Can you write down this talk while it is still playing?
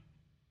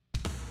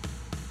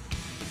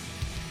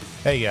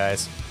Hey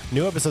guys,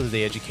 new episodes of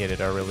The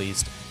Educated are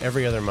released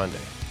every other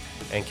Monday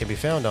and can be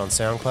found on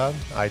SoundCloud,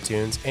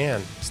 iTunes,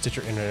 and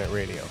Stitcher Internet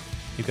Radio.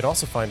 You can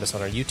also find us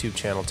on our YouTube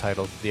channel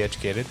titled The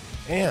Educated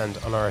and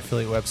on our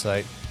affiliate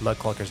website,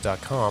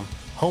 mudcluckers.com,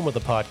 home of the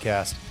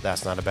podcast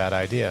That's Not a Bad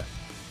Idea.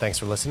 Thanks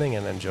for listening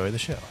and enjoy the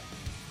show.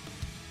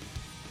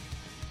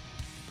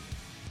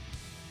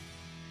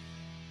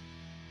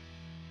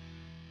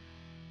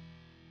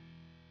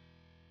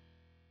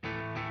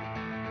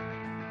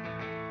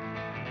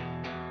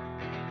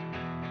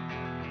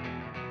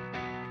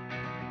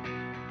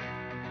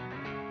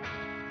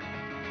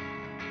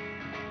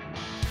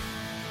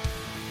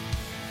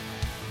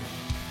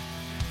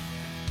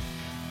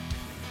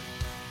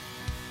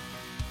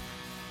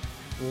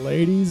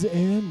 Ladies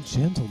and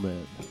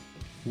gentlemen,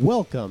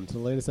 welcome to the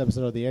latest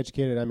episode of The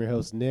Educated. I'm your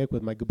host, Nick,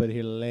 with my good buddy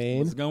here, Lane.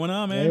 What's going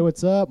on, man? Hey,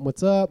 what's up?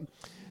 What's up?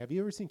 Have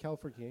you ever seen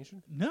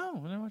Californication?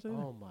 No, I never watched it.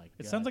 Oh, my God.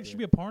 It sounds like it dude. should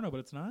be a porno, but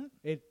it's not.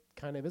 It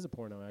kind of is a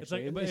porno,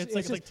 actually.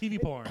 It's like TV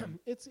porn.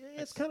 It's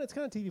kind of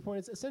TV porn.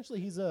 It's essentially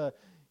he's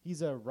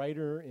a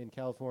writer in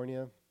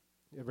California,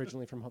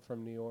 originally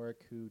from New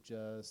York, who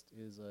just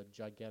is a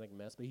gigantic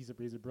mess. But he's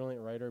a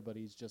brilliant writer, but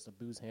he's just a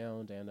booze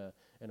hound and a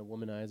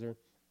womanizer.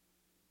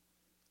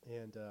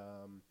 And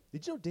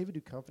did you know David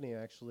Duchovny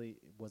actually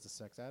was a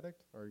sex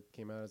addict, or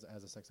came out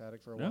as a sex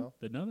addict for a while?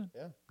 Didn't know that.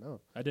 Yeah,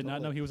 no. I did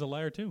not know he was a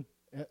liar too.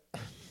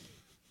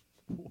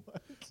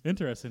 What?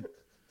 Interesting.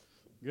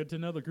 Good to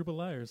know the group of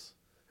liars.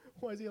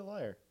 Why is he a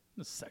liar?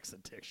 The sex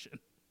addiction.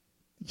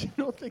 You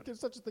don't think there's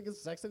such a thing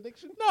as sex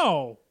addiction?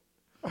 No.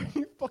 Are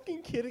you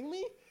fucking kidding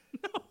me?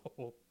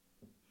 No.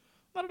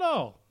 Not at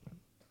all.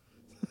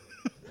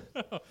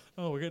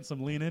 Oh, we're getting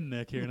some lean in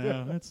Nick here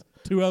now. It's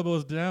 2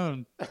 elbows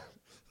down.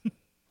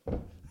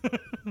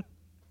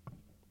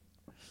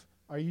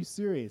 Are you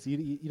serious?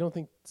 You don't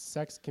think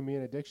sex can be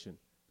an addiction?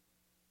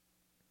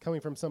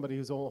 Coming from somebody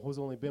who's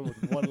only been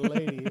with one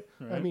lady,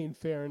 Right. I mean,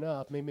 fair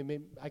enough.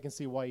 Maybe I can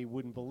see why you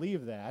wouldn't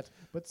believe that,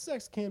 but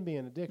sex can be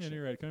an Yeah, addiction.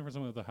 you're right. Coming from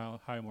someone with a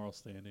high moral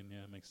standing,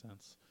 yeah, it makes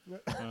sense.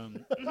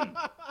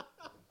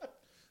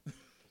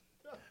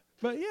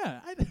 But yeah,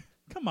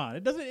 come on.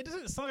 It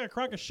doesn't sound like a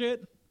crock of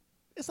shit.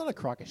 It's not a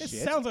crock of It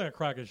shit. sounds like a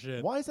crock of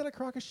shit. Why is that a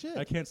crock of shit?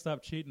 I can't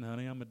stop cheating,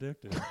 honey. I'm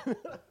addicted.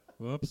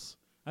 Whoops.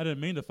 I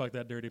didn't mean to fuck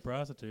that dirty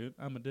prostitute.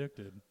 I'm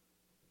addicted.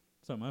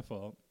 It's not my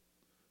fault.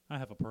 I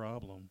have a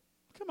problem.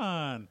 Come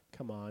on.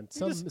 Come on.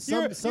 You're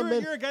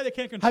a guy that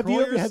can't control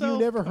yourself. Have you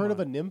never heard of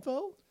a a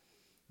nympho?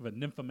 of a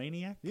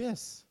nymphomaniac?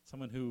 Yes.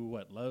 Someone who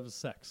loves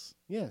sex.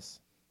 Yes.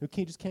 Who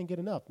just can't get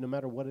enough, no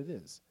matter what it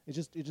is.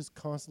 It's just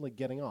constantly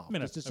getting off. I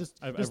mean, I've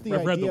I've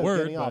read the of word,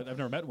 getting but off. I've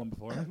never met one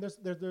before.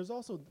 There's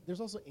also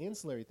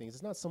ancillary things.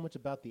 It's not so much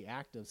about the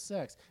act of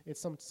sex.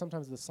 It's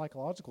sometimes the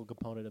psychological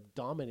component of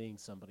dominating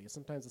somebody. It's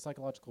sometimes the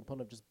psychological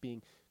component of just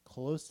being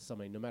close to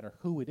somebody, no matter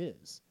who it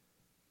is.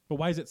 But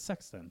why is it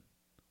sex then?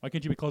 Why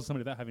can't you be close to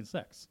somebody without having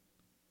sex?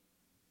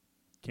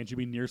 Can't you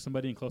be near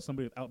somebody and close to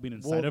somebody without being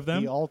inside of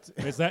them?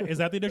 Is that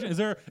the addiction? Is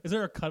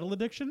there a cuddle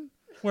addiction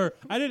where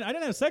I didn't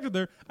have sex with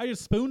her? I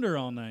just spooned her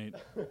all night.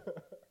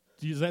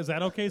 Is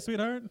that okay,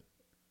 sweetheart?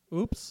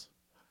 Oops.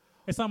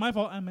 It's not my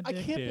fault. I'm addicted.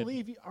 I can't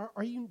believe you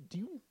are you. Do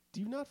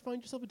you not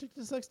find yourself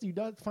addicted to sex? Do you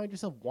not find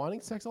yourself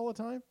wanting sex all the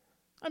time?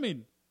 I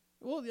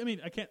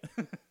can't.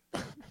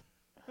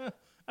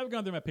 I've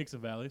gone through my peaks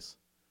and valleys.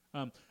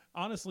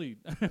 Honestly,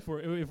 if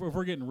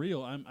we're getting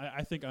real,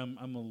 I think I'm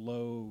a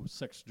low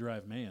sex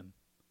drive man.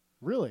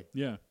 Really?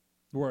 Yeah,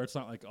 where it's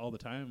not like all the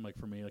time. Like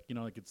for me,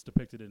 like it's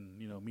depicted in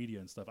media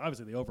and stuff.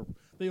 Obviously,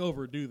 they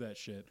overdo that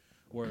shit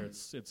where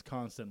it's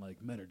constant.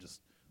 Like men are just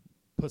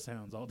puss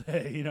hounds all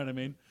day. You know what I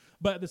mean?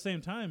 But at the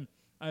same time,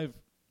 I've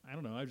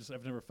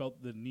never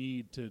felt the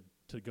need to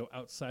go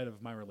outside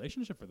of my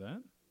relationship for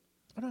that.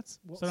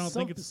 So I don't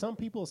think it's some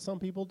people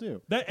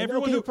do. That And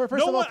everyone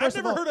I've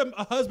never heard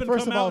a husband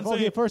come out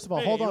and say, first of all,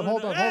 hey, hold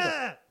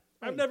on.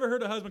 I've never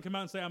heard a husband come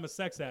out and say I'm a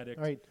sex addict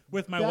All right,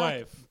 with my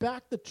wife.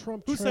 Back the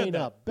Trump Who train said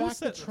that? up. Who Back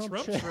said the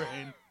Trump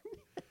train?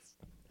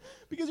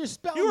 Because you're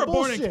spouting You were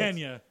born bullshit. in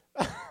Kenya.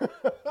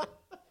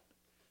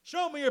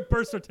 Show me your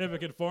birth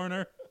certificate,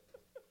 foreigner.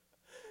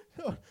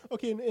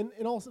 Okay,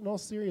 in all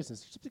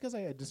seriousness, just because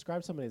I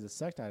describe somebody as a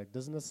sex addict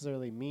doesn't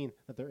necessarily mean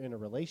that they're in a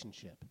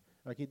relationship.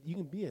 Like you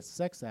can be a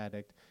sex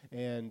addict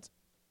and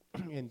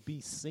be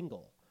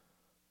single.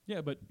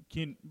 Yeah, but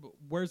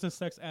where's the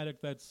sex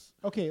addict that's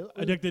Okay,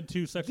 addicted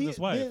to sex with his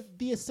wife?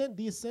 The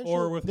essential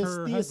Or with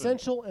her the husband.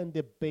 essential and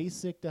the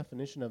basic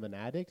definition of an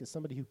addict is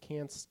somebody who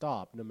can't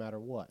stop no matter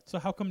what. So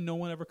how come no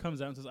one ever comes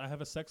out and says, I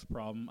have a sex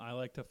problem, I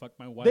like to fuck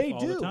my wife They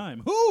all do. the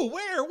time? Who?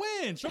 Where?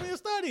 When? Show me a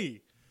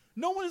study.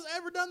 No one has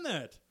ever done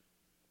that.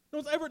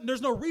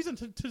 There's no reason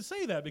to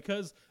say that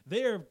because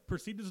they are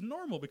perceived as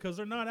normal because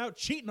they're not out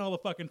cheating all the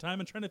fucking time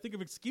and trying to think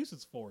of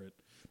excuses for it.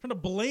 Trying to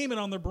blame it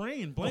on their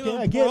brain, blame it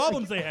on the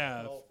problems they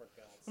have. Oh,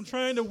 I'm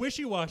trying to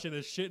wishy-washy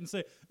this shit and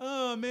say,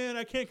 oh, man,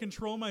 I can't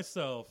control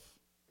myself.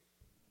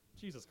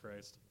 Jesus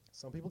Christ.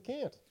 Some people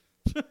can't.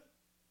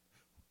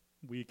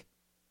 Weak.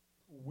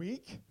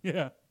 Weak?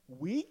 Yeah.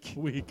 Weak?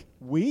 Weak.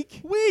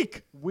 Weak?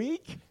 Weak.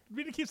 Weak? You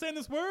need to keep saying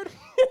this word?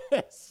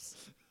 Yes.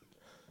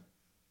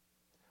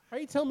 Are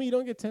you telling me you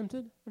don't get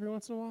tempted every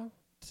once in a while?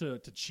 To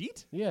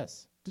cheat?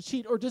 Yes. To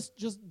cheat, or just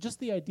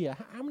the idea.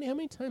 How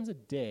many times a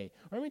day,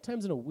 or how many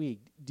times in a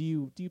week do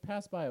you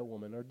pass by a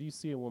woman, or do you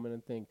see a woman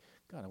and think,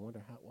 God, I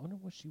wonder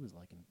what she was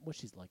like what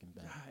she's like in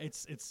bed.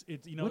 It's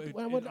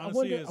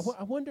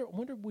I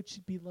wonder what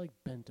she'd be like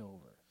bent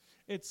over.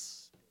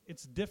 It's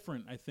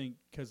different, I think,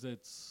 because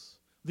it's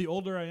the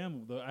older I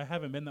am. I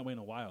haven't been that way in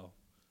a while.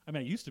 I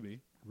mean, I used to be.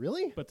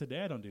 Really? But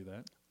today I don't do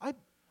that.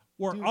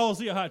 Dude. I'll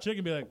see a hot chick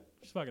and be like,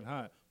 she's fucking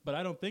hot, but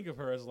I don't think of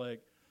her as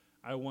like,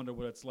 I wonder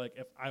what it's like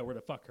if I were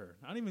to fuck her.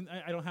 I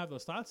don't have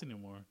those thoughts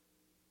anymore.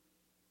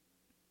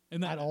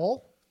 And at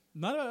all?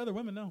 Not about other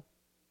women, no.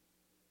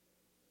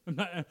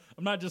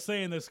 I'm not just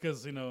saying this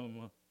because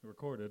I'm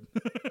recorded.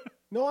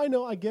 No, I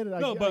know, I get it.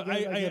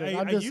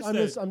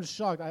 I'm just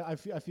shocked. I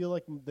feel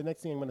like the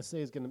next thing I'm going to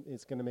say is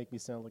gonna make me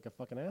sound like a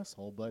fucking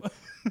asshole. But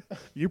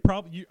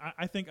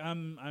I think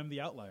I'm the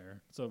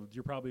outlier. So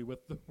you're probably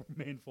with the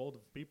main fold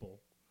of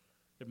people,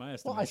 in my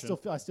estimation.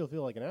 Well, I still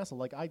feel like an asshole.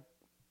 Like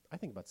I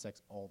think about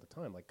sex all the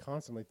time, like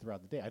constantly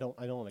throughout the day. I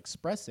don't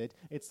express it.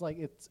 It's like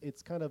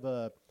it's kind of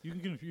a. You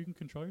can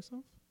control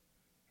yourself.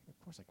 Of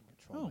course, I can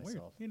control myself.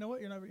 Weird. You know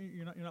what?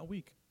 You're not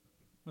weak.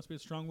 Must be a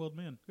strong-willed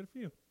man. Good for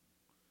you.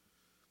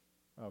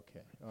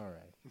 Okay. All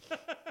right.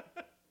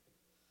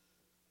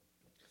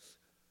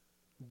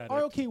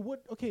 Okay.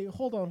 What? Okay.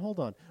 Hold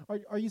on.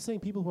 Are you saying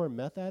people who are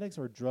meth addicts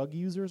or drug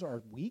users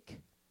are weak?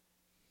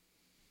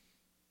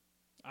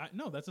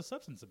 No, that's a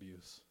substance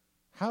abuse.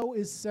 How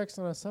is sex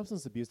not a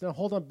substance abuse? Now,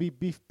 hold on.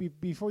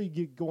 Before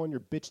you go on your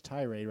bitch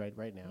tirade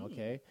right now,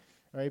 okay?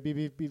 All right.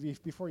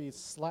 Before you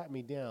slap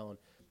me down,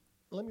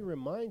 let me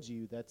remind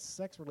you that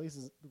sex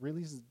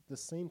releases the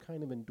same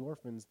kind of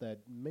endorphins that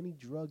many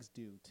drugs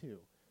do too.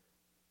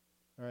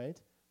 All right.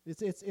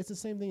 It's the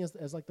same thing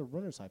as like the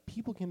runner's high.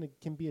 People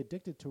can be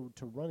addicted to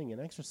running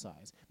and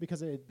exercise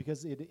because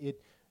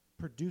it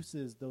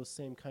produces those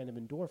same kind of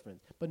endorphins.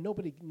 But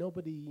nobody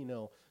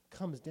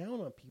comes down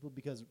on people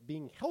because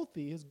being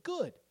healthy is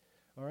good.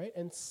 All right?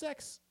 And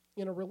sex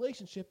in a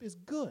relationship is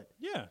good.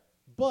 Yeah.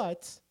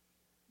 But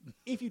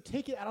if you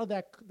take it out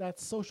of that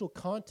social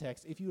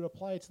context, if you would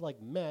apply it to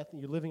like meth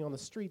and you're living on the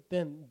street,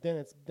 then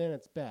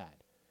it's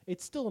bad.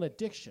 It's still an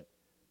addiction.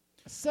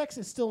 Sex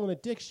is still an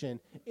addiction.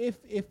 If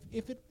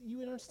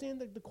you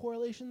understand the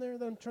correlation there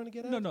that I'm trying to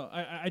get at? No,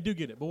 I do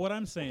get it. But what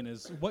I'm saying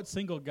is, what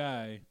single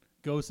guy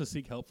goes to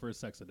seek help for his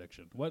sex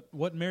addiction?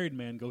 What married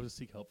man goes to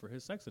seek help for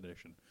his sex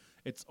addiction?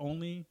 It's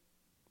only,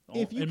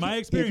 in my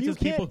experience, it's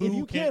people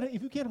who can't.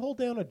 If you can't hold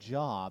down a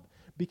job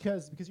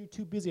because you're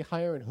too busy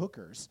hiring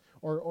hookers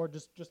or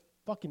just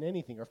fucking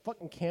anything or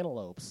fucking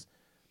cantaloupes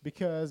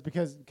because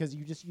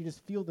you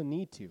just feel the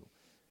need to.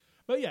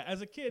 But yeah,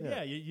 as a kid,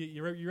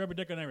 you rub your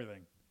dick on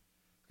everything.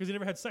 Because you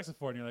never had sex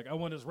before, and you're like, I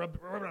want to just rub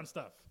it on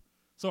stuff.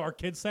 So are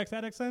kids sex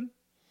addicts then?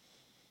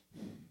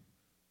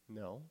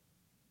 No,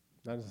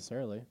 not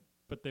necessarily.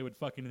 But they would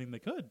fuck anything they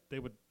could.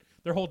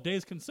 Their whole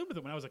days consumed with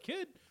it. When I was a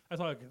kid, that's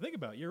all I could think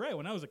about. You're right.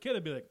 When I was a kid,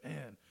 I'd be like,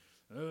 man,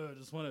 I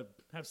just want to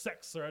have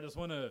sex, or I just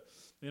want to,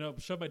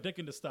 shove my dick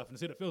into stuff and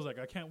see what it feels like.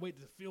 I can't wait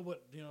to feel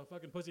what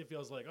fucking pussy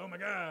feels like. Oh my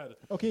god.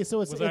 Okay,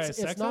 so it's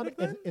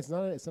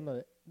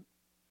not.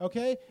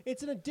 Okay,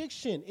 it's an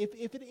addiction.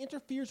 If it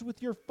interferes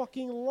with your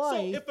fucking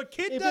life, so if a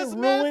kid if does it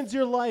meth, ruins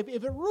your life,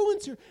 if it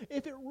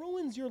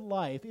ruins your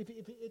life, if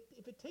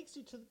it takes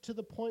you to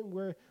the point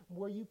where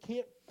you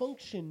can't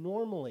function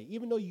normally,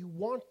 even though you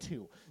want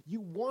to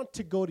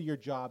go to your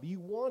job, you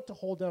want to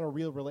hold down a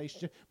real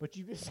relationship, but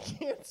you just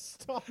can't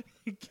stop.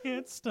 You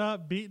can't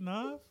stop beating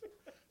off.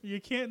 You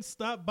can't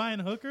stop buying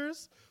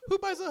hookers. Who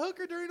buys a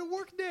hooker during a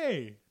work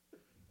day?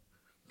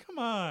 Come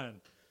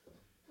on.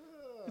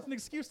 It's an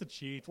excuse to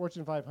cheat.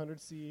 Fortune 500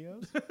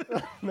 CEOs?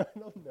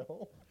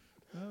 No.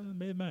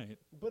 It might.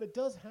 But it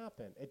does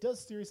happen. It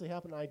does seriously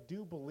happen. I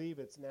do believe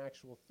it's an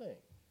actual thing.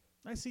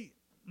 I see.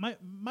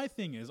 My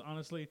thing is,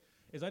 honestly,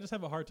 I just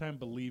have a hard time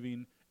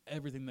believing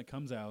everything that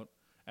comes out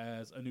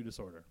as a new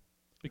disorder.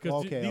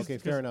 Because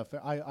fair enough.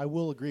 I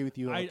will agree with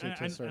you. I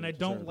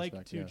don't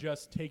like to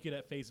just take it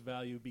at face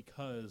value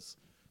because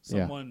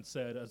someone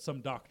said,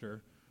 some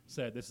doctor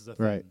said this is a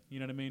thing. Right. You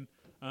know what I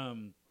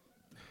mean?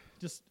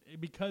 Just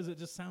because it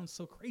just sounds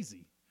so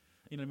crazy.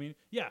 You know what I mean?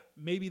 Yeah,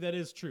 maybe that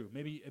is true.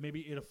 Maybe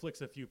it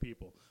afflicts a few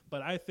people.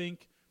 But I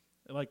think,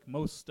 like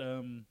most,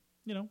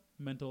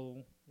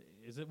 mental,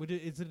 is it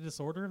a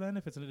disorder then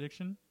if it's an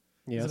addiction?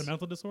 Yes. Is it a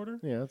mental disorder?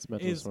 Yeah, it's a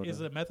mental disorder.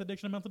 Is a meth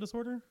addiction a mental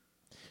disorder?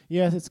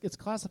 Yes, it's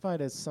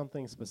classified as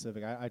something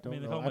specific. I don't know.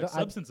 They call it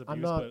substance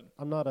abuse.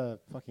 I'm not a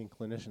fucking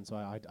clinician, so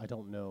I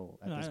don't know.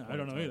 At this point I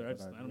don't know either. I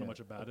don't know much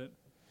about it.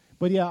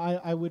 But yeah,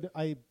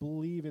 I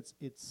believe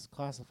it's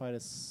classified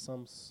as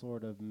some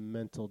sort of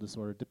mental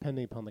disorder,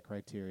 depending upon the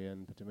criteria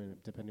and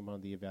depending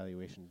on the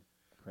evaluation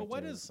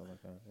criteria. And stuff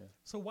like that, yeah.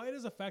 So why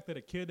does the fact that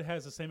a kid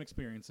has the same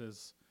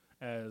experiences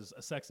as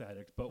a sex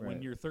addict, but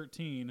when you're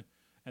 13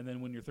 and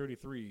then when you're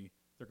 33,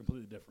 they're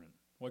completely different?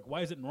 Like,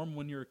 why is it normal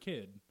when you're a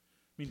kid?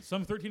 mean,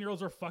 some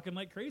 13-year-olds are fucking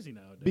like crazy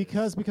nowadays.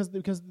 Because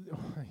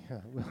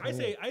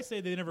I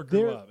say they never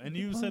grew up, and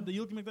you said that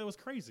you think that was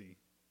crazy.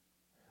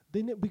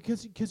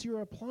 Because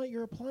you're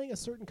applying a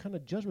certain kind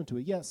of judgment to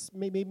it. Yes,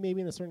 maybe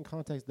in a certain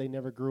context they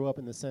never grew up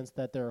in the sense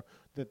that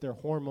their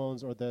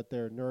hormones or that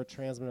their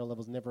neurotransmitter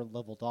levels never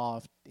leveled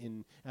off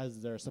in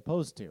as they're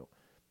supposed to.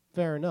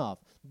 Fair enough.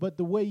 But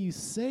the way you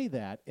say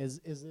that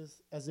is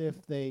as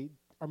if they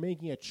are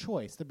making a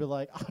choice. They'd be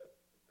like,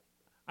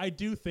 I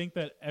do think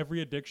that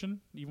every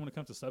addiction, even when it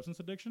comes to substance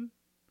addiction,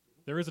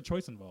 there is a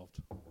choice involved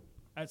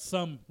at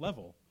some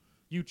level.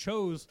 You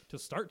chose to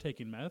start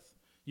taking meth.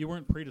 You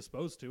weren't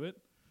predisposed to it.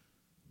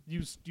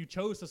 You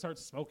chose to start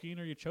smoking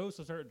or you chose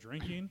to start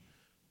drinking,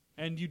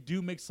 and you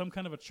do make some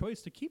kind of a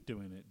choice to keep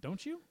doing it,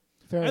 don't you?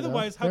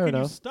 Otherwise, how can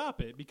you stop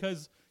it?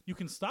 Because you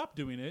can stop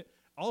doing it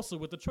also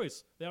with the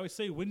choice. They always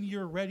say when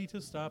you're ready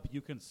to stop,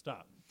 you can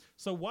stop.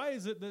 So why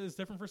is it that it's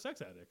different for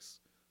sex addicts?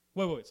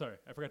 Wait, sorry.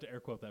 I forgot to air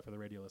quote that for the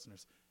radio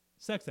listeners.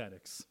 Sex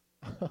addicts.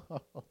 There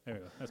we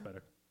go. That's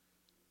better.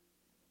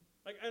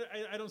 Like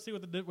I don't see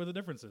what the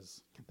difference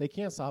is. They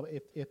can't stop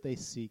if they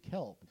seek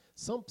help.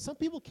 Some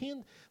people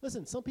can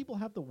listen. Some people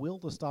have the will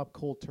to stop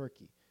cold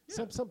turkey.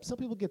 Yeah. Some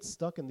people get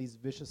stuck in these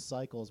vicious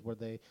cycles where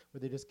they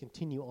just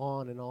continue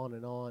on and on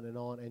and on and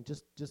on and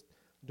just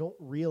don't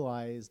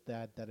realize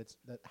that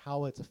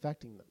how it's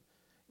affecting them.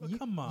 Well,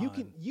 come on. You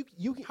can.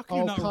 How can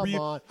you not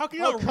realize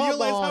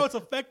how it's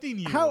affecting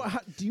you?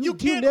 Do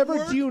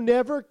you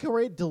never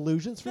create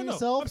delusions for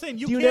yourself? I'm saying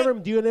do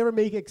you never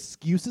make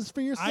excuses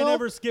for yourself? I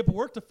never skip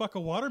work to fuck a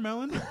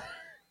watermelon.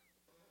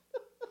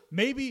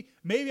 Maybe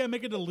I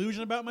make a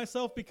delusion about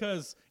myself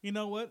because you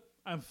know what?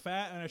 I'm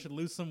fat and I should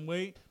lose some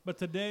weight, but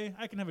today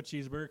I can have a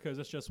cheeseburger because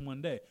it's just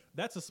one day.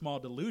 That's a small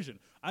delusion.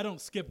 I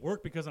don't skip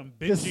work because I'm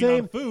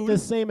binging on food. The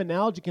same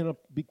analogy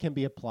can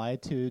be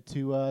applied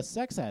to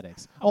sex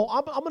addicts. Oh,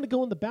 I'm going to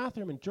go in the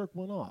bathroom and jerk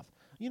one off.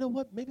 You know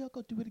what? Maybe I'll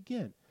go do it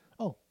again.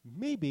 Oh,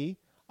 maybe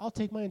I'll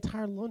take my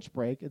entire lunch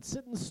break and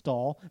sit in the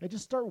stall and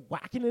just start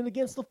whacking it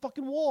against the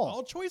fucking wall.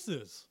 All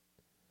choices.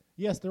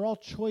 Yes, they're all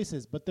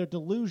choices, but they're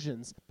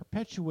delusions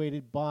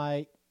perpetuated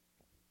by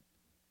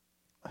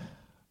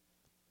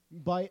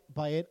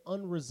an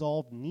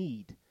unresolved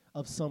need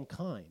of some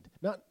kind.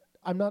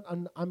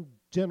 I'm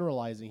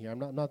generalizing here.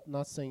 I'm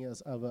not saying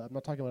I'm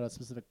not talking about a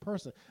specific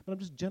person, but I'm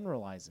just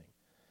generalizing,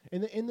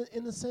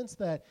 in the sense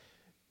that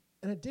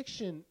an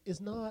addiction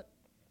is not.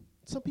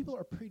 Some people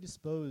are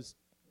predisposed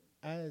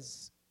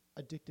as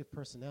addictive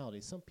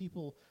personalities. Some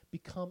people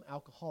become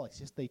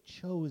alcoholics. Yes, they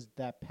chose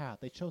that path.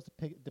 They chose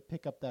to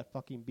pick up that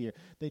fucking beer.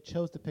 They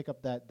chose to pick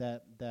up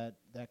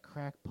that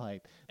crack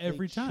pipe.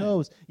 Every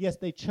time. Yes,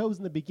 they chose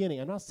in the beginning.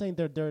 I'm not saying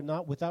they're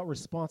not without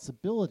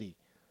responsibility.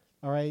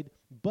 All right?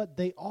 But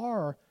they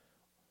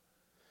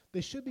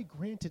should be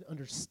granted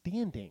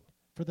understanding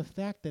for the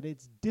fact that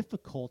it's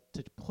difficult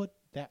to put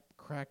that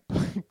crack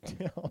pipe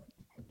down,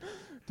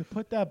 to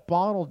put that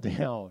bottle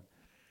down,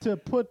 to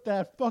put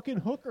that fucking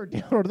hooker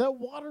down or that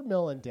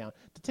watermelon down,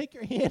 to take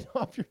your hand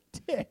off your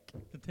dick.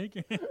 To take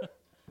your hand.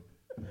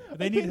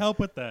 They need help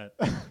with that.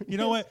 You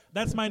know what?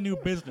 That's my new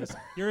business.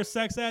 You're a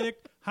sex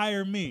addict?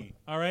 Hire me,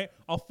 all right?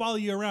 I'll follow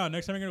you around.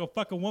 Next time you're going to go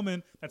fuck a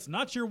woman that's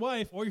not your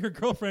wife or your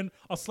girlfriend,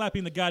 I'll slap you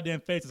in the goddamn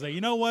face and say,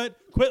 you know what?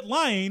 Quit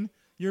lying.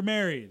 You're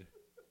married.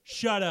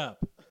 Shut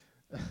up.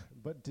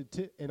 But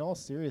in all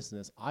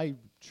seriousness, I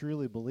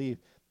truly believe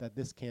that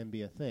this can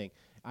be a thing.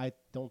 I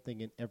don't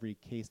think in every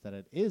case that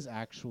it is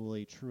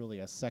actually truly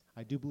a sex.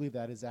 I do believe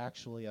that is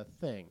actually a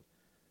thing.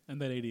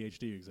 And that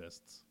ADHD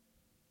exists.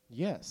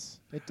 Yes,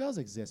 it does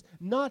exist.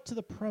 Not to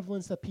the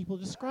prevalence that people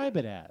describe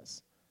it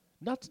as.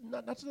 Not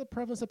to the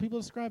prevalence that people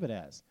describe it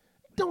as.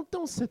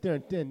 Don't sit there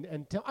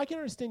and tell. I can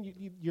understand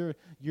your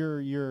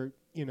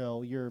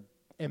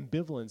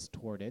ambivalence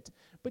toward it,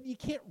 but you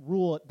can't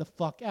rule it the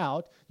fuck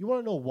out. You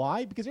want to know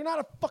why? Because you're not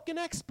a fucking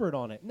expert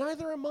on it.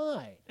 Neither am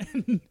I.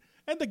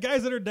 And the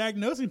guys that are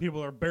diagnosing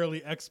people are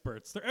barely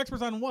experts. They're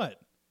experts on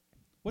what?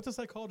 What's a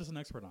psychologist an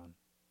expert on?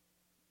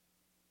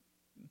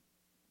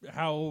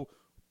 How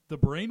the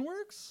brain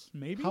works?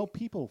 Maybe? How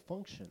people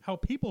function. How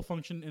people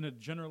function in a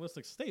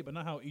generalistic state, but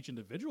not how each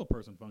individual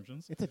person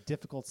functions. It's a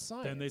difficult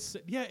science. Then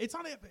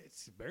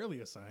it's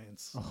barely a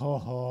science.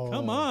 Oh.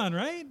 Come on,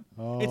 right?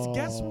 Oh. It's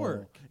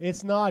guesswork.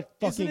 It's not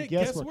fucking Isn't it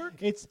guesswork.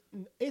 It's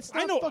not.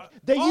 I know.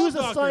 They all use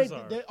a science.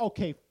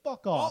 Okay,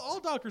 fuck off. All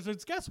doctors,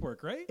 it's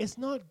guesswork, right? It's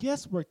not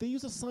guesswork. They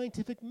use a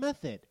scientific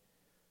method.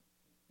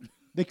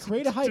 They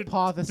create a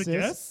hypothesis to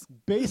guess?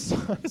 Based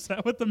on. Is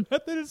that what the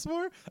method is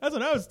for? That's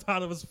what I was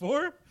taught it was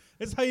for.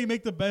 It's how you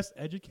make the best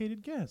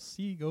educated guess.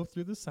 You go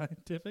through the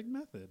scientific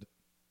method.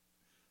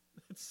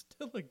 It's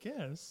still a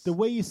guess. The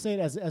way you say it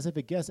as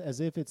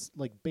if it's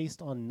like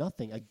based on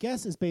nothing. A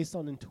guess is based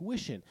on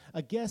intuition.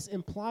 A guess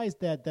implies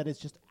that it's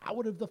just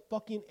out of the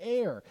fucking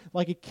air.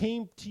 Like it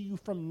came to you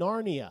from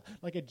Narnia.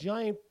 Like a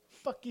giant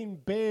fucking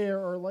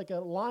bear or like a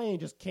lion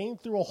just came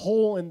through a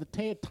hole in the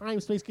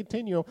time-space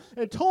continuum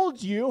and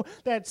told you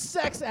that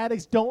sex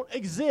addicts don't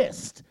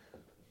exist.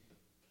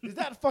 Does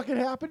that fucking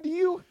happen to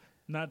you?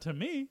 Not to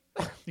me.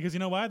 Because you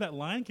know why? That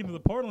lion came to the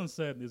portal and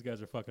said, these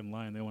guys are fucking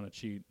lying. They want to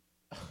cheat.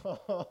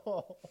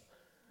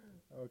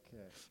 Okay.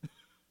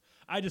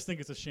 I just think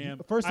it's a sham.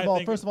 First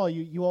of all,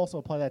 you also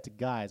apply that to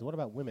guys. What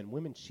about women?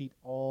 Women cheat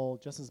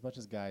just as much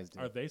as guys do.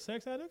 Are they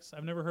sex addicts?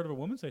 I've never heard of a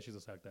woman say she's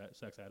a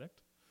sex addict.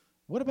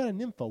 What about a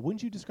nympho?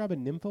 Wouldn't you describe a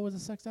nympho as a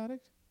sex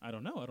addict? I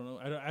don't know.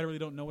 I really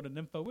don't know what a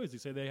nympho is. You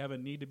say they have a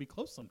need to be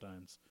close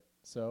sometimes.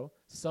 So,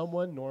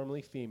 someone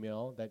normally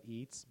female that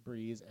eats,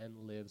 breathes, and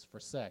lives for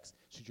sex.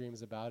 She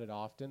dreams about it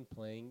often,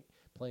 playing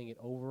it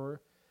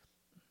over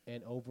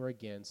and over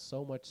again,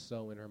 so much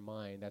so in her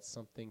mind that's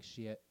something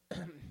she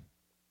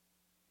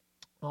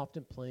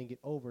often playing it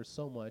over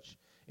so much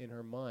in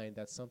her mind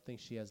that something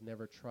she has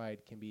never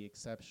tried can be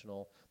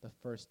exceptional the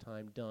first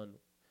time done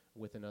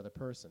with another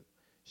person.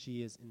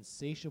 She is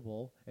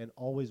insatiable and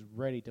always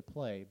ready to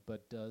play,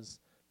 but that does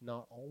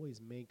not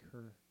always make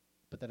her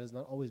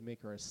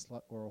a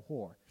slut or a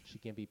whore. She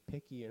can be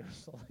picky in her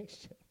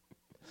selection.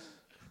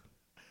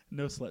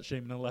 No slut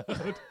shaming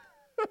allowed.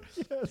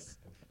 Yes.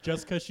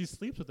 Just because she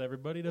sleeps with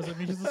everybody doesn't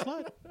mean she's a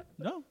slut.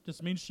 No,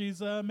 just means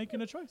she's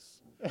making a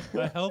choice.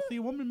 A healthy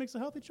woman makes a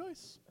healthy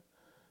choice.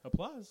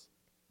 Applause.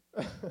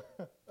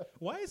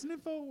 Why is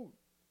nympho?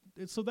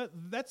 So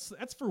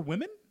that's for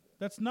women.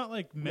 That's not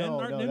like men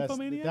aren't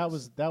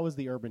nymphomaniacs. That was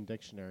the Urban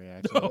Dictionary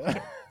actually.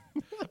 Okay.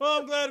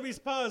 Well, I'm glad we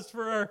paused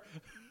for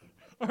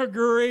our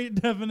great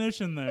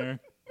definition there.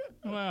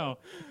 Wow.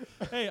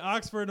 Hey,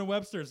 Oxford and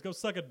Webster's, go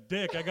suck a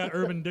dick. I got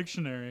Urban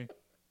Dictionary.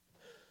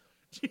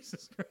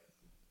 Jesus Christ.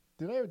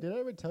 Did I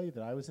ever tell you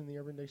that I was in the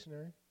Urban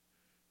Dictionary?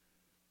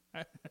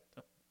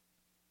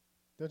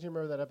 Don't you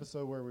remember that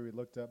episode where we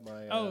looked up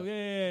my...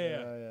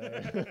 Yeah.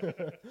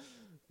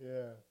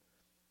 Yeah.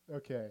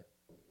 Okay.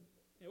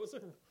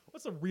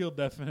 What's a real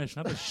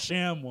definition, not a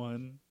sham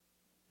one?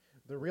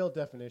 The real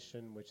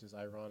definition, which is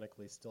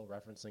ironically still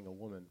referencing a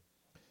woman,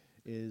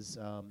 is...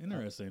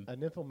 interesting. A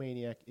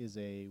nymphomaniac is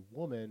a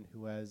woman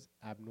who has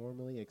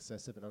abnormally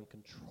excessive and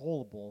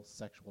uncontrollable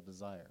sexual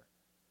desire.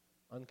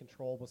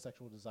 Uncontrollable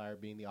sexual desire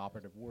being the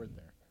operative word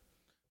there.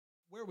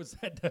 Where was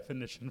that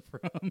definition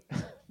from?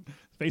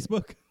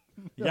 Facebook?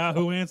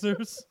 Yahoo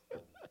Answers?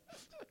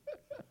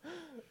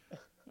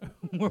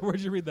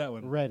 Where'd you read that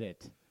one?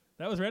 Reddit.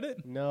 That was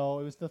Reddit? No,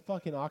 it was the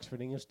fucking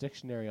Oxford English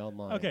Dictionary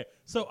online. Okay,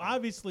 so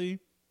obviously,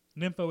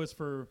 nympho is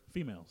for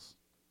females.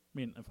 I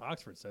mean, if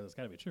Oxford says it's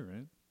got to be true,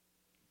 right?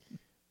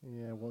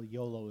 Yeah, well,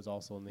 YOLO is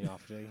also in the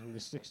Oxford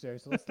English Dictionary,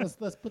 so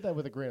let's put that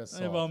with a grain of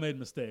salt. They've all made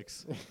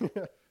mistakes.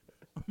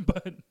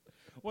 But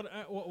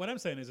what I'm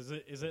saying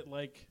is it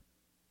like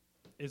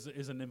is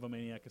a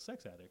nymphomaniac a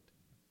sex addict?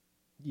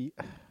 Yeah.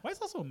 Why is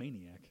it also a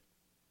maniac?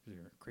 Is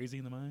you're crazy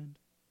in the mind?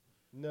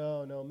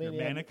 No,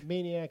 manic.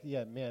 Maniac,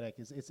 yeah, manic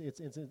is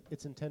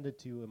it's intended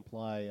to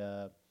imply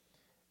a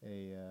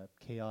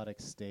chaotic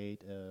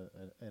state,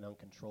 an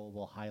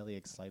uncontrollable, highly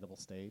excitable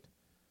state.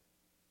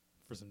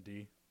 For some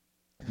D.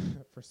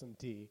 For some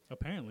D.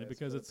 Apparently,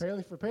 because it's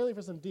apparently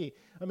for some D.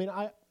 I mean,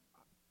 I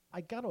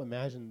got to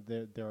imagine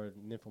there are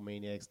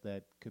nymphomaniacs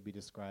that could be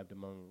described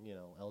among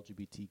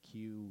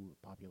LGBTQ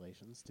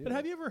populations too. But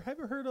have you ever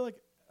heard of like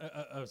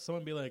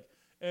someone be like,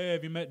 "Hey,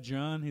 have you met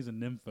John? He's a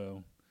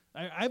nympho."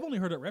 I've only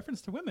heard it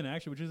reference to women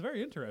actually, which is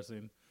very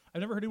interesting.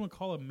 I've never heard anyone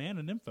call a man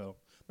a nympho.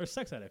 They're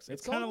sex addicts.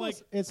 It's kind of like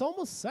it's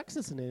almost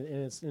sexist in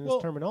its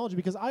terminology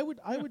because I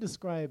would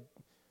describe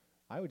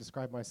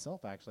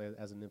myself actually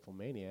as a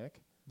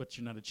nymphomaniac. But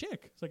you're not a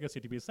chick, so I guess you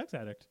have to be a sex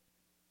addict.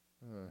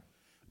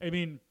 I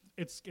mean,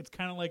 it's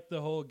kind of like the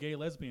whole gay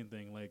lesbian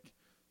thing. Like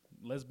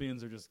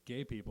lesbians are just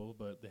gay people,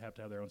 but they have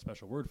to have their own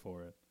special word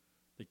for it.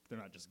 They're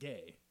not just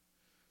gay.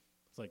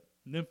 It's like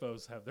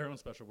nymphos have their own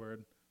special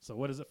word. So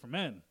what is it for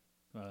men?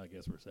 I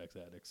guess we're sex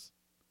addicts.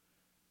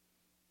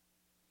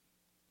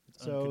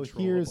 So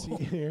here's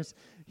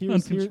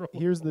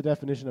the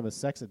definition of a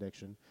sex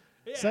addiction.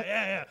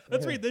 Yeah.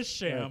 Let's read this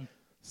sham.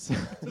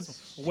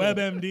 This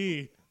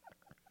WebMD.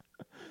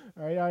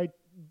 All right.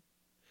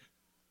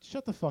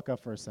 Shut the fuck up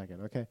for a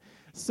second, okay?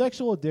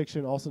 Sexual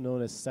addiction, also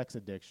known as sex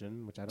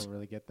addiction, which I don't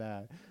really get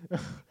that.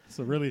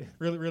 So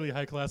really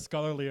high class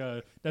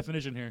scholarly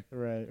definition here.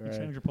 Right.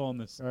 Change your poll on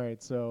this. All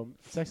right. So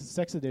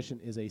sex addiction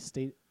is a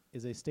state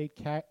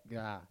cat.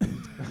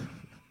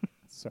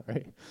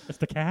 Sorry. It's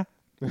the cat.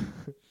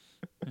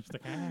 It's the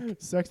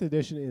cat. Sex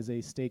addiction is a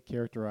state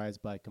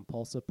characterized by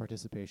compulsive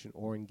participation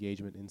or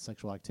engagement in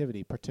sexual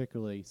activity,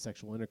 particularly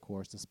sexual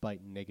intercourse,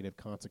 despite negative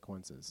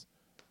consequences.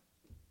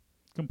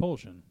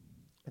 Compulsion.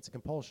 It's a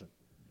compulsion.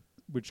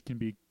 Which can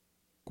be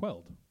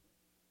quelled.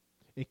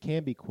 It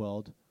can be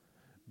quelled,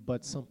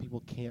 but some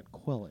people can't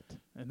quell it.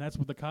 And that's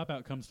what the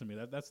cop-out comes to me.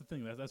 That's the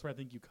thing. That's where I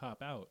think you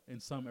cop out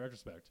in some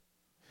retrospect.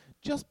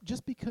 Just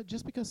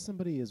because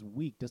somebody is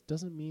weak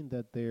doesn't mean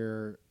that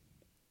they're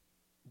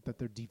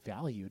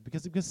devalued.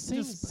 Because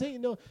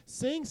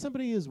saying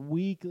somebody is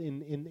weak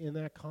in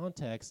that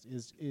context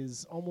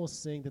is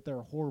almost saying that they're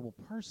a horrible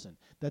person.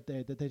 That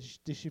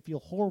they should feel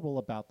horrible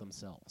about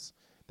themselves.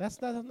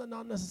 That's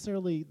not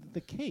necessarily the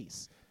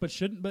case. But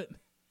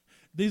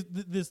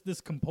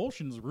this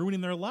compulsion is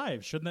ruining their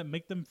lives. Shouldn't that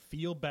make them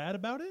feel bad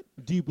about it?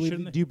 Do you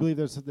believe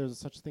there's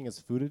such a thing as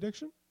food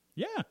addiction?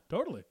 Yeah,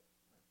 totally.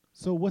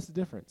 So what's the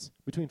difference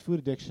between food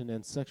addiction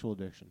and sexual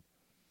addiction?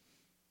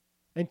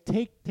 And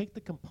take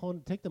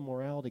the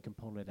morality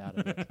component out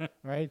of it,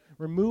 right?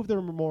 Remove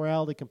the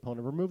morality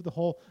component. Remove the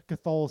whole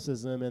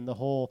Catholicism and the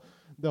whole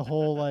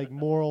like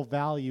moral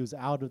values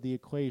out of the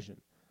equation.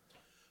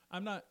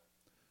 I'm not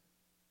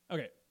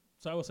okay.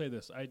 So I will say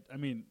this. I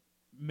mean,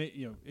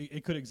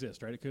 it could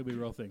exist, right? It could be a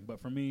real thing.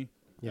 But for me,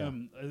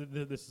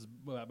 this is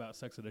about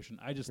sex addiction.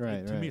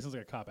 To me, it sounds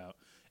like a cop out.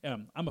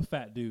 I'm a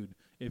fat dude.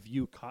 If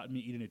you caught me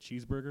eating a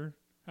cheeseburger,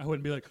 I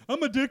wouldn't be like,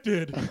 I'm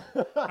addicted.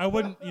 I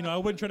wouldn't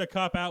try to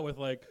cop out with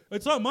like,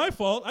 it's not my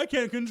fault. I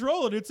can't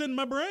control it. It's in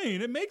my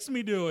brain. It makes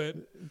me do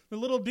it. The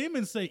little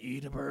demons say,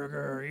 eat a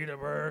burger, eat a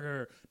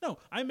burger. No,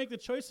 I make the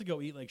choice to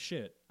go eat like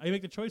shit. I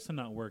make the choice to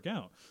not work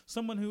out.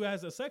 Someone who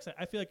has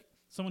I feel like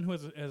someone who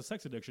has a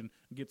sex addiction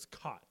gets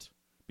caught.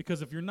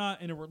 Because if you're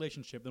not in a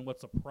relationship, then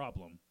what's the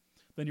problem?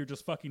 Then you're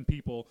just fucking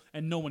people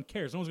and no one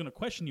cares. No one's going to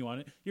question you on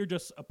it. You're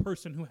just a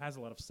person who has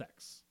a lot of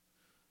sex.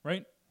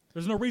 Right?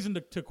 There's no reason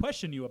to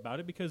question you about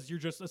it because you're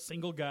just a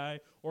single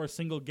guy or a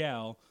single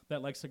gal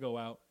that likes to go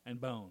out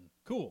and bone.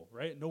 Cool,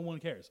 right? No one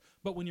cares.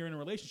 But when you're in a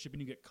relationship and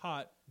you get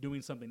caught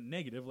doing something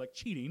negative like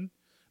cheating,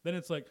 then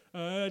it's like,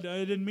 I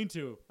didn't mean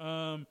to.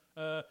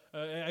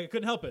 I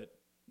couldn't help it.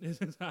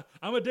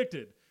 I'm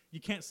addicted.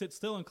 You can't sit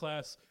still in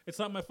class. It's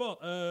not my fault.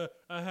 I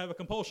have a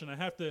compulsion. I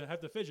have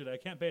to fidget. I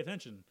can't pay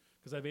attention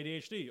because I have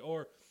ADHD.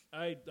 Or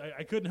I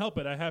couldn't help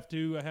it. I have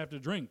to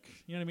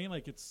drink. You know what I mean?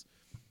 Like it's.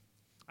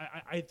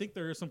 I think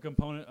there is some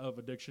component of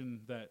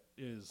addiction that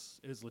is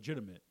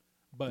legitimate,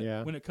 but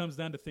when it comes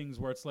down to things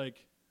where it's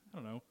like, I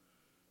don't know,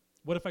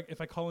 what if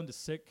I call in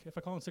sick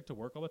to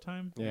work all the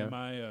time? Am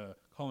I a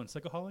call in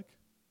sickaholic?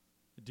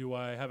 Do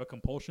I have a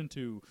compulsion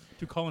to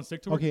call in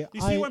sick to work? Okay, you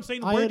see what I'm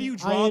saying? Where do you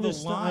draw the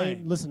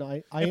line?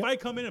 If I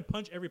come in and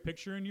punch every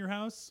picture in your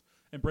house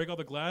and break all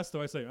the glass,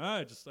 do I say,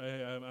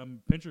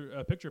 I'm a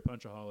picture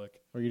punchaholic?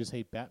 Or you just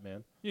hate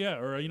Batman? Yeah,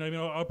 or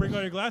I'll break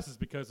all your glasses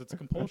because it's a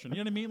compulsion. You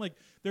know what I mean? Like,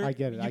 I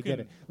get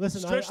it.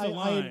 Listen, stretch the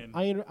line.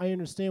 I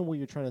understand what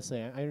you're trying to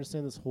say. I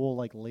understand this whole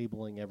like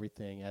labeling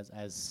everything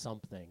as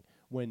something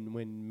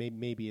when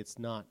maybe it's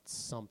not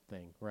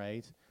something,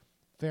 right?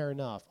 Fair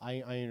enough.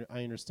 I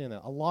understand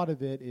that. A lot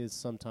of it is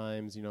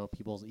sometimes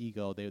people's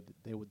ego.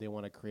 They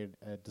want to create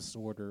a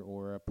disorder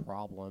or a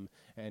problem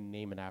and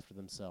name it after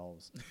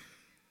themselves.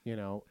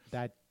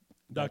 That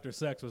Dr.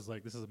 Sex was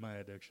like, this is my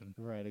addiction.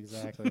 Right,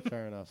 exactly.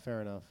 Fair enough.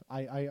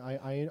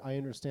 I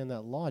understand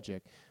that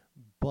logic.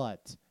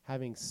 But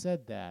having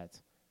said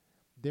that,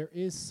 there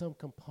is some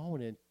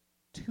component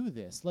to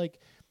this. Like,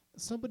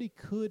 somebody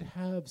could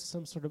have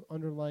some sort of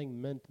underlying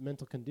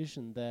mental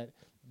condition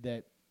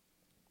that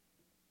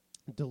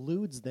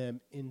deludes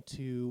them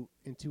into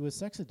a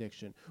sex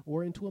addiction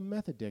or into a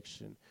meth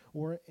addiction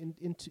or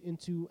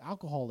into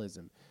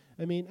alcoholism.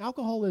 I mean,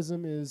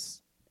 alcoholism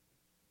is...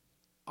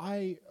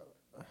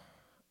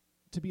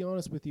 to be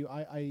honest with you,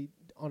 I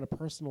on a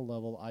personal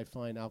level, I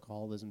find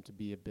alcoholism to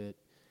be a bit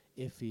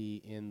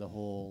iffy in the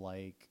whole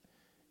like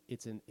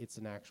it's an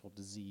actual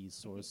disease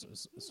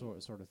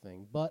sort of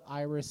thing. But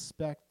I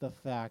respect the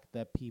fact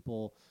that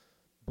people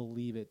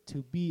believe it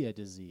to be a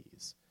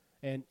disease,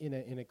 and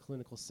in a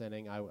clinical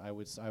setting, I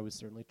would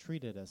certainly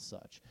treat it as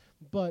such.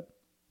 But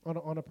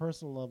on a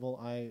personal level,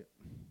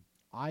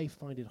 I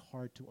find it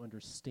hard to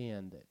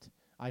understand it.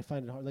 I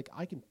find it hard. Like,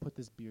 I can put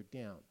this beer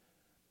down.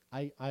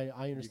 I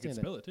understand. You can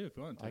spill it too if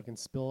you want to. I can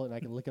spill it and I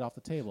can lick it off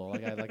the table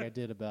like I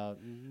did about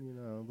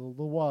a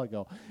little while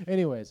ago.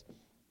 Anyways,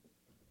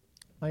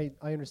 I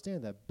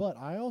understand that, but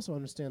I also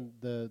understand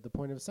the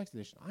point of sex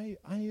addiction.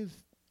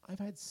 I've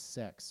had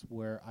sex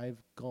where I've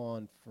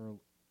gone for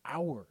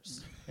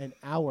hours and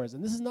hours,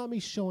 and this is not me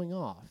showing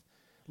off.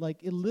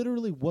 Like, it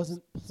literally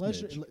wasn't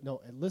pleasure.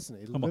 No, listen,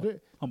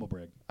 humble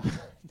brag.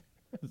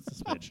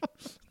 It's a smidge.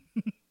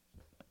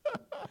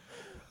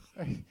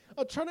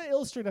 I'm trying to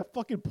illustrate a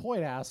fucking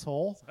point,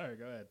 asshole. Sorry,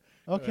 go ahead.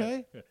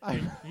 Okay. Go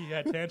ahead. He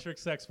had tantric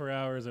sex for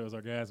hours. It was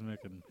orgasmic,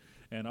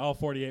 and all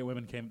 48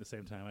 women came at the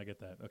same time. I get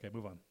that. Okay,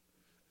 move on.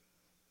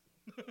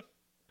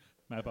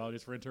 My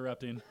apologies for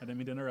interrupting. I didn't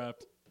mean to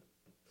interrupt.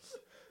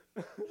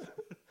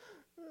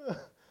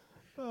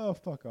 Oh,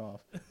 fuck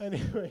off.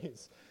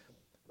 Anyways,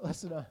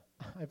 listen,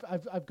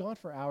 I've gone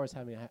for hours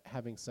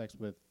having sex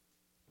with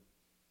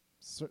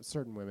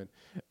certain women,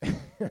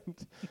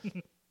 and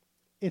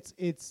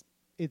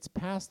it's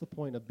past the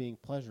point of being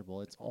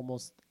pleasurable. It's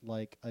almost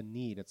like a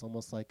need. It's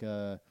almost like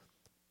a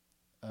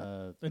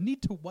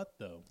need to what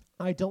though?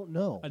 I don't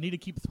know. A need to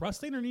keep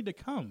thrusting or need to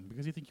come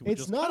because you think you would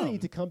just come? It's not a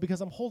need to come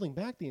because I'm holding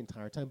back the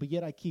entire time, but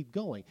yet I keep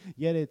going.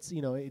 Yet it's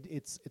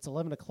it's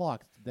 11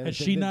 o'clock. Has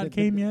she not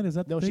came yet? Is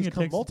that the thing? She's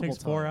come multiple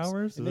times. 4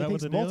 hours? Is that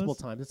what it takes multiple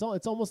times.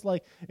 It's almost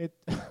like it.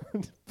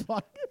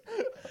 Fuck.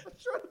 I'm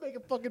trying to make a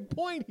fucking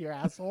point here,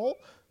 asshole.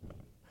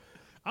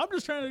 I'm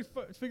just trying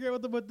to figure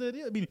out what the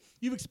deal. I mean,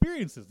 you've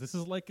experienced this. This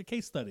is like a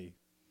case study.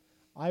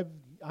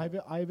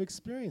 I've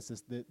experienced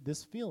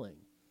this feeling.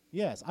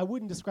 Yes, I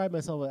wouldn't describe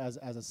myself as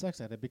a sex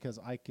addict because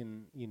I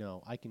can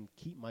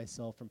keep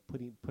myself from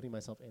putting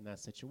myself in that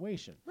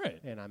situation. Right.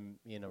 And I'm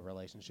in a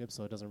relationship,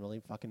 so it doesn't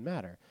really fucking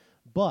matter.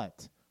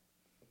 But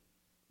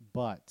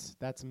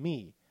that's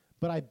me.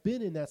 But I've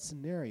been in that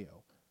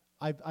scenario.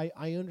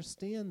 I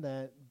understand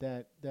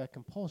that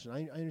compulsion.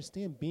 I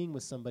understand being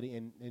with somebody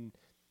and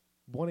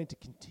wanting to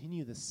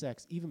continue the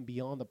sex even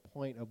beyond the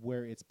point of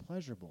where it's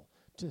pleasurable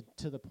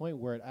to the point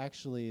where it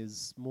actually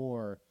is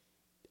more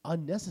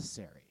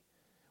unnecessary.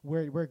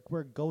 Where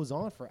it goes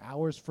on for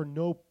hours for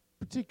no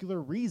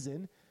particular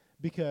reason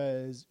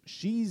because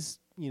she's,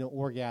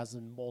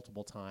 orgasmed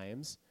multiple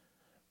times,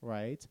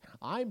 right?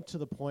 I'm to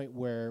the point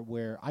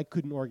where I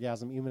couldn't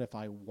orgasm even if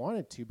I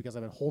wanted to because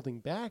I've been holding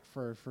back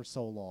for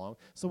so long.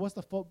 So what's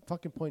the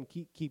fucking point?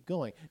 Keep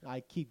going. I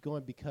keep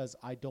going because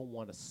I don't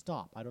want to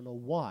stop. I don't know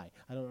why.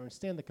 I don't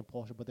understand the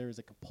compulsion, but there is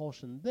a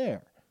compulsion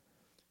there.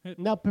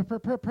 Now,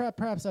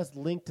 perhaps that's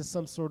linked to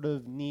some sort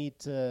of need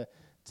to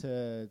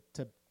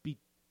be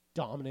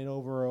dominant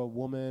over a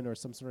woman or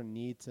some sort of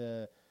need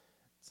to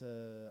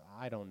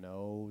I don't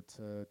know,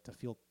 to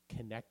feel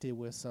connected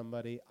with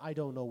somebody. I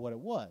don't know what it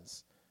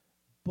was.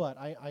 But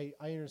I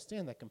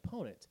understand that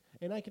component.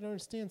 And I can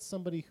understand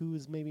somebody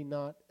who's maybe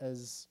not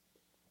as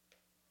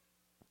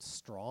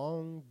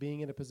strong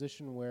being in a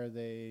position where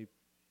they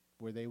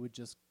would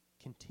just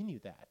continue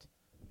that.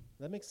 Does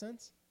that make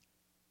sense?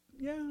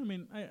 Yeah, I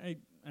mean,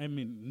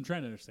 I'm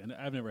trying to understand it.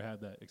 I've never had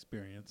that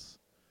experience.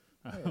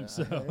 Yeah,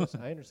 so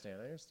I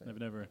understand. I've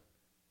never.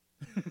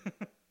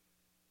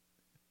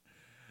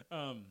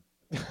 How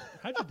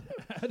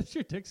does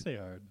your dick stay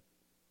hard?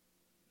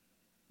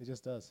 It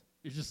just does.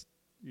 You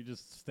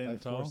just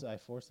stand tall. I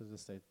force it to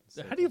stay.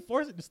 How do you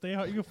force it to stay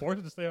hard? You can force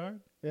it to stay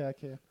hard. Yeah, I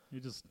can. You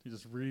just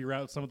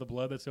reroute some of the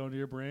blood that's going to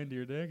your brain to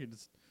your dick. You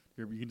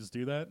can just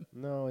do that.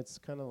 No, it's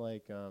kind of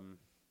like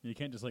you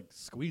can't just like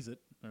squeeze it.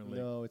 Or like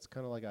no, it's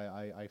kind of like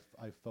I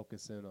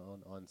focus in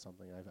on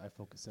something. I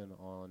focus in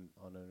on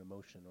an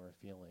emotion or a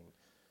feeling,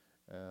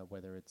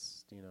 whether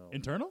it's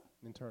internal.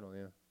 Internal,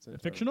 yeah. It's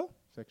internal. Fictional.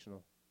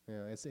 Fictional.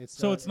 Yeah, it's.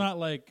 So it's not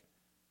like,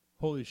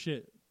 holy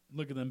shit,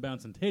 look at them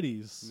bouncing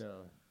titties.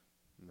 No.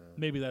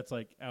 Maybe that's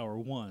like hour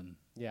one.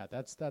 Yeah,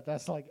 that's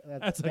like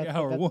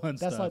hour one.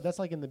 That's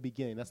like in the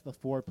beginning. That's the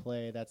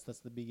foreplay. That's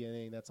the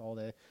beginning. That's all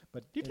that.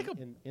 But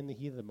in the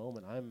heat of the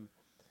moment,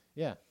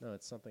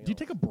 it's something. Do you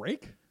take a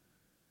break?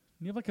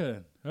 You have like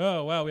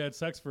we had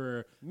sex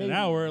for an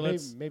hour.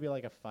 Maybe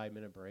like a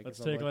 5-minute break. Let's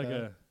take like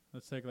a I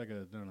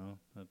don't know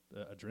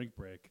a drink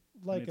break.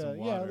 Like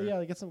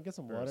get some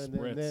water,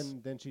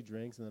 and then she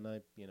drinks, and then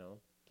I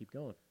keep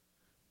going.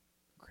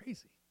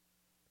 Crazy.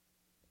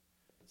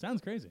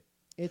 Sounds crazy.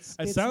 It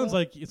sounds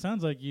like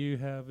you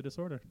have a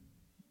disorder.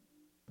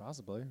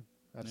 Possibly.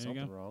 That's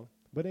something wrong.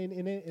 But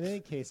in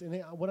any case,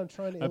 what I'm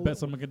trying to... I bet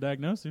someone could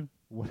diagnose you.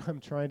 What I'm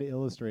trying to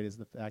illustrate is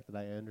the fact that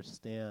I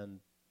understand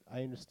how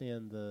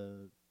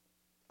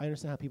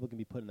people can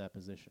be put in that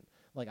position.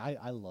 Like,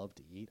 I love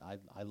to eat. I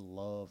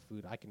love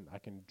food. I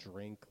can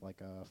drink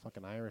like a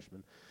fucking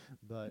Irishman.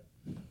 But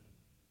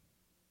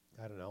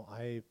I don't know.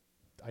 I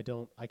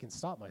can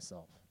stop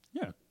myself.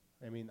 Yeah.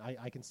 I mean,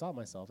 I can stop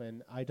myself,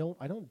 and I don't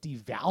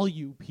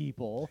devalue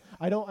people.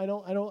 I don't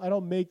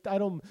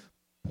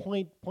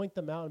point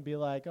them out and be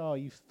like, oh,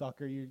 you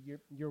fucker,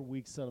 you're a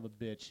weak son of a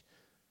bitch.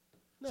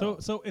 No.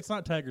 So it's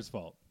not Tiger's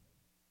fault.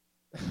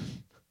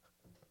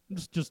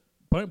 just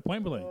point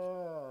blank.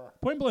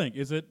 Point blank.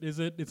 Is it?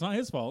 It's not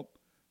his fault.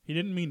 He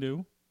didn't mean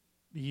to.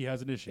 He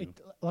has an issue.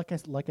 Like I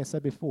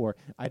said before,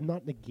 I'm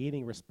not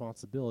negating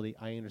responsibility.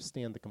 I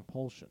understand the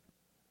compulsion.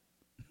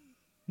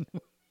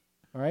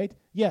 All right.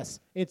 Yes,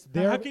 it's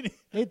their.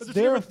 It's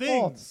their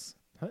fault.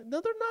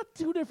 No, they're not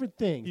two different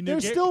things. They're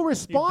still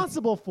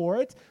responsible for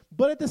it,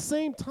 but at the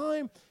same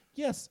time,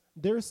 yes,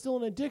 there's still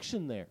an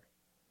addiction there.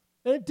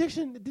 An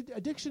addiction,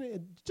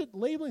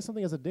 labeling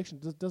something as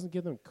addiction doesn't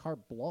give them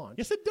carte blanche.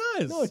 Yes, it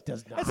does. No, it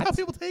does not. That's how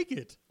people take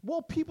it.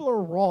 Well, people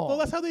are wrong. Well,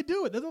 that's how they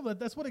do it.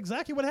 That's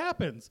exactly what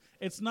happens.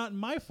 It's not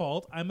my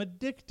fault. I'm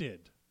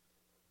addicted.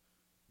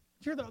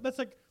 That's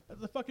like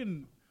the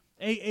fucking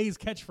AA's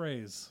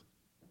catchphrase.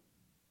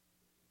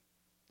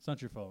 It's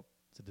not your fault.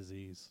 It's a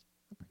disease.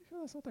 I'm pretty sure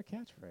that's not their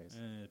catchphrase.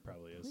 It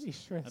probably is. Pretty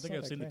sure. I think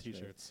I've seen the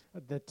T-shirts.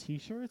 The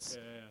T-shirts?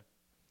 Yeah.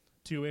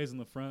 2 A's in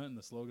the front and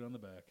the slogan on the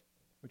back.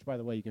 Which, by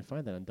the way, you can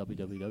find that on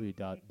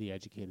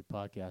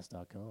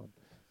www.theeducatedpodcast.com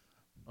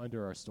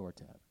under our store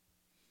tab.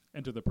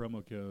 Enter the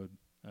promo code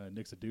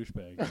Nick's a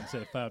douchebag and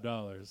save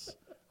 $5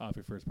 off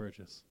your first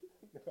purchase.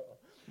 No.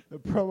 The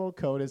promo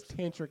code is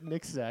Tantric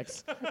Nick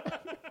Sex.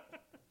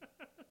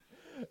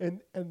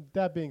 And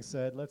that being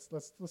said, let's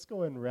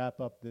go ahead and wrap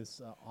up this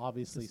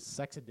obviously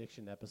sex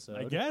addiction episode.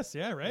 I guess,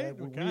 yeah, right.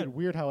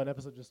 Weird how an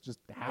episode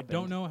just happened. I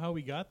don't know how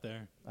we got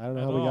there. I don't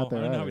know how we got there.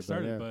 I don't know how we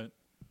started, but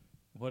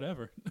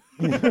whatever.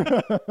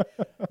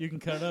 You can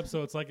cut it up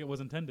so it's like it was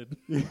intended.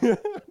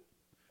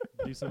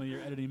 Do some of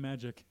your editing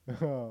magic.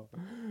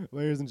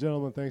 Ladies and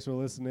gentlemen, thanks for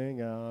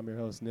listening. I'm your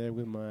host Nick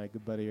with my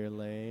good buddy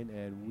Elaine,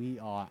 and we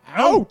are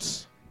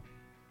out.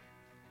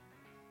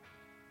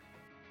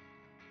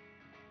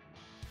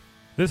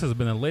 This has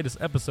been the latest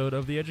episode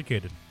of The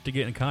Educated. To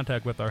get in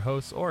contact with our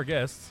hosts or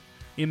guests,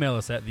 email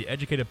us at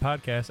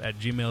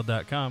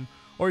theeducatedpodcast@gmail.com,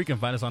 or you can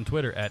find us on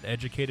Twitter at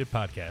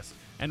 @educatedpodcast.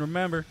 And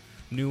remember,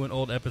 new and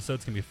old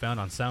episodes can be found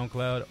on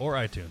SoundCloud or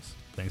iTunes.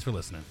 Thanks for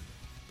listening.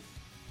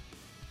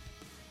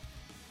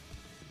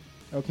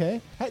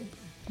 Okay.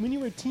 When you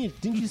were a teenager,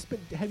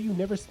 have you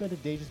never spent a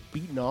day just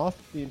beating off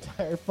the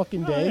entire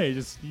fucking day?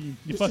 Yeah,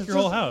 you fuck your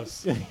whole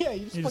house. Yeah,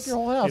 you just fuck your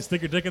whole house. You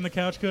stick your dick in the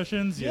couch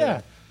cushions.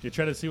 Yeah. You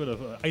try to see what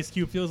an ice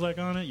cube feels like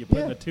on it. You put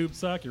it in a tube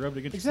sock. You rub it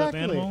against your stuffed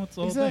animal. It's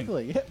the whole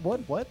thing. Yeah. What?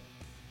 What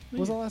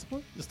was the last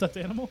one? The stuffed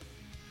animal?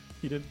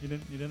 You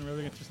didn't rub it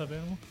against your stuffed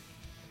animal?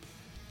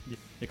 You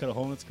cut a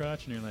hole in its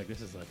crotch and you're like,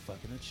 this is like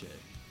fucking a chick.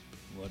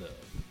 What up?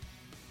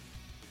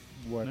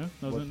 What? No?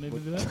 Didn't do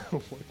that?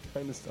 What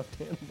kind of stuffed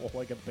animal?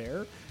 Like a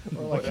bear?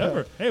 Or like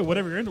whatever. Hey,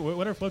 whatever you're into,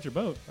 whatever floats your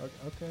boat.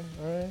 Okay,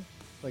 all right.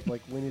 Like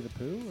Winnie the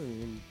Pooh? I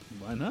mean,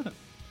 why not?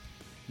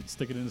 You'd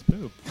stick it in his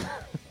poop.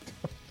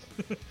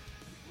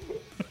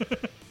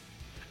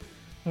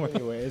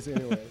 anyways.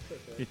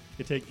 Okay.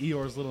 You take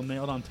Eeyore's little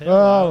nailed-on tail.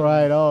 All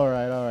right.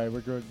 We're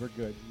good.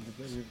 You're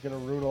gonna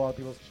ruin a lot of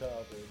people's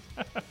childhoods.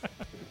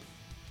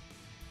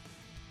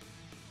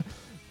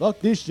 Fuck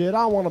this shit.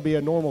 I want to be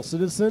a normal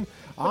citizen.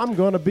 I'm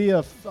gonna be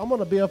a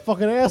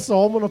fucking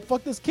asshole. I'm gonna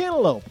fuck this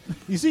cantaloupe.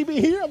 You see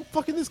me here? I'm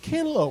fucking this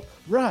cantaloupe.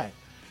 Right.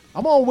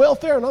 I'm on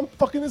welfare and I'm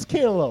fucking this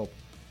cantaloupe.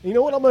 And you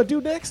know what I'm gonna do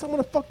next? I'm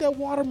gonna fuck that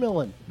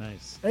watermelon.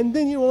 Nice. And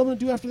then you know what I'm gonna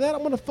do after that?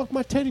 I'm gonna fuck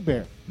my teddy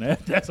bear.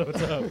 That's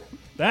what's up.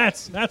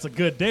 That's a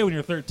good day when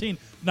you're 13,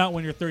 not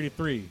when you're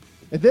 33.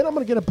 And then I'm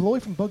gonna get a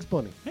blowy from Bugs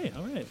Bunny. Hey,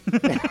 all right.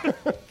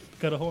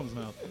 Cut a hole in his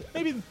mouth.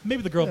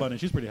 Maybe the girl bunny.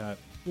 She's pretty hot.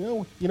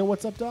 You know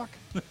what's up, Doc?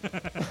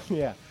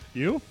 Yeah.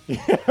 You?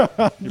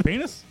 Your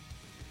penis?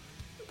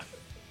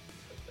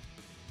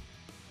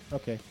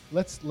 Okay.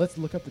 Let's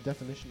look up the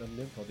definition of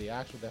nympho, the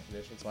actual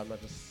definition, so I'm not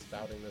just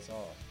spouting this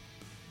off.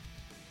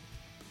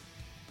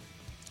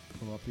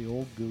 Pull up the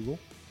old Google.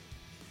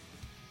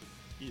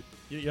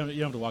 You don't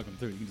have to walk them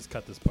through. You can just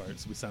cut this part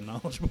so we sound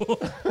knowledgeable.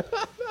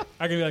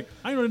 I can be like,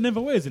 I know what a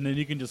nympho is, and then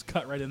you can just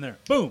cut right in there.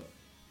 Boom.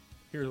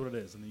 Here's what it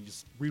is, and then you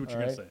just read what you're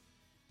going to say.